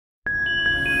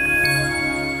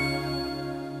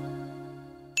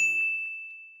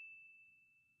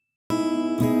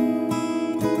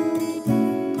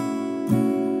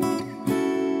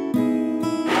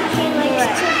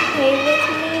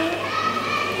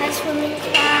my swimming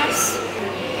class,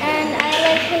 and I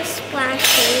like his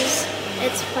splashes.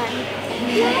 It's fun.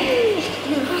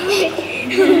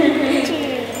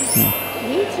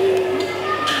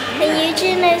 And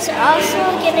Eugene is also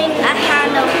getting a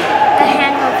hang of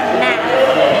math.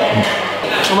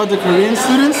 How about the Korean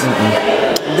students?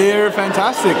 They're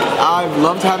fantastic. I've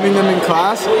loved having them in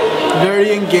class.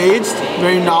 Very engaged,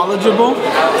 very knowledgeable,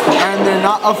 and they're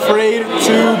not afraid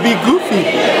to be goofy.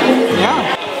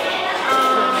 Yeah.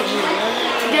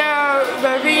 They're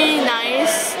very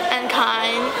nice and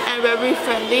kind and very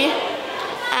friendly,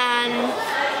 and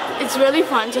it's really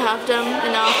fun to have them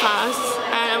in our class,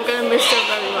 and I'm gonna miss them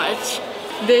very much.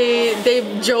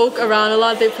 They joke around a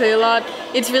lot, they play a lot.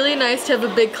 It's really nice to have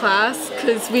a big class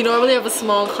because we normally have a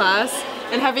small class,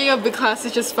 and having a big class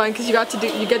is just fun because you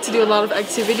get to do a lot of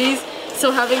activities.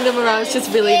 So having them around is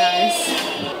just really nice.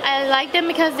 I like them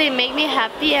because they make me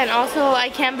happy, and also I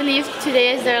can't believe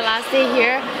today is their last day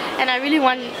here, and I really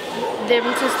want them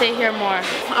to stay here more.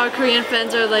 Our Korean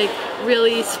friends are like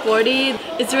really sporty.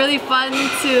 It's really fun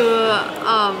to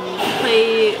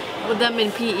play with them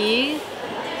in PE.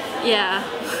 Yeah.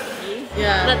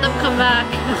 Let them come back.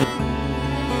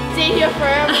 Stay here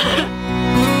forever.